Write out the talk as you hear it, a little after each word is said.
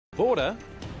border,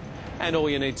 and all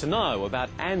you need to know about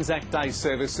Anzac Day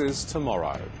services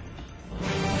tomorrow.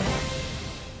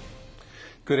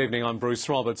 Good evening, I'm Bruce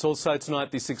Roberts. Also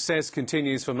tonight, the success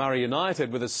continues for Murray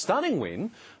United with a stunning win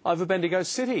over Bendigo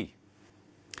City.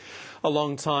 A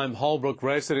long-time Holbrook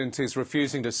resident is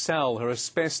refusing to sell her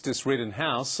asbestos-ridden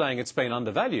house, saying it's been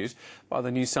undervalued by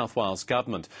the New South Wales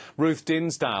government. Ruth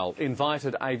Dinsdale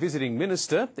invited a visiting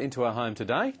minister into her home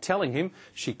today, telling him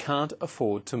she can't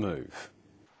afford to move.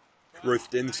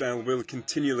 Ruth Dinsdale will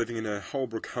continue living in her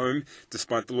Holbrook home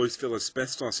despite the loose-fill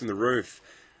asbestos in the roof.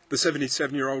 The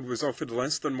 77-year-old was offered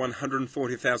less than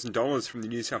 $140,000 from the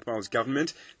New South Wales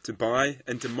government to buy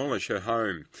and demolish her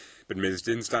home. But Ms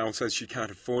Dinsdale says she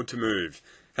can't afford to move,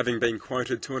 having been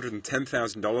quoted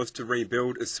 $210,000 to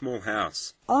rebuild a small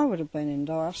house. I would have been in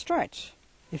dire straits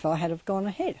if I had have gone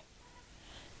ahead.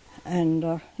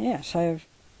 And, so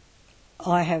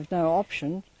I have no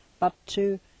option but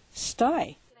to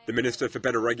stay. The Minister for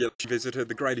Better Regulation visited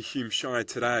the Greater Hume Shire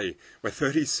today, where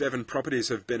 37 properties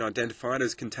have been identified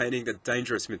as containing the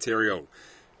dangerous material.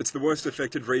 It's the worst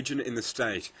affected region in the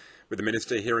state, with the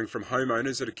Minister hearing from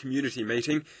homeowners at a community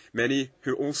meeting, many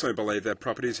who also believe their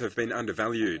properties have been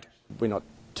undervalued. We're not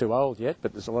too old yet,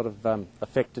 but there's a lot of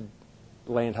affected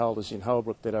landholders in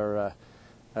Holbrook that are,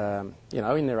 in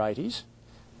their 80s,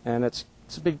 and it's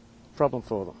a big problem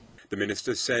for them. The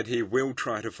Minister said he will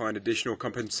try to find additional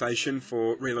compensation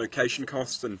for relocation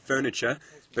costs and furniture,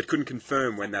 but couldn't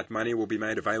confirm when that money will be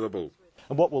made available.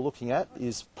 And what we're looking at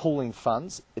is pooling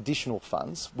funds, additional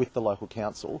funds, with the local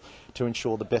council to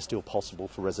ensure the best deal possible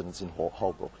for residents in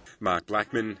Holbrook. Mark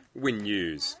Blackman, Win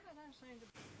News.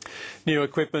 New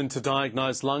equipment to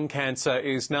diagnose lung cancer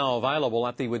is now available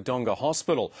at the Wodonga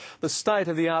Hospital. The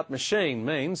state-of-the-art machine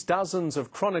means dozens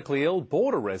of chronically ill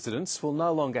border residents will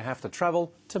no longer have to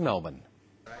travel to Melbourne.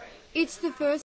 It's the first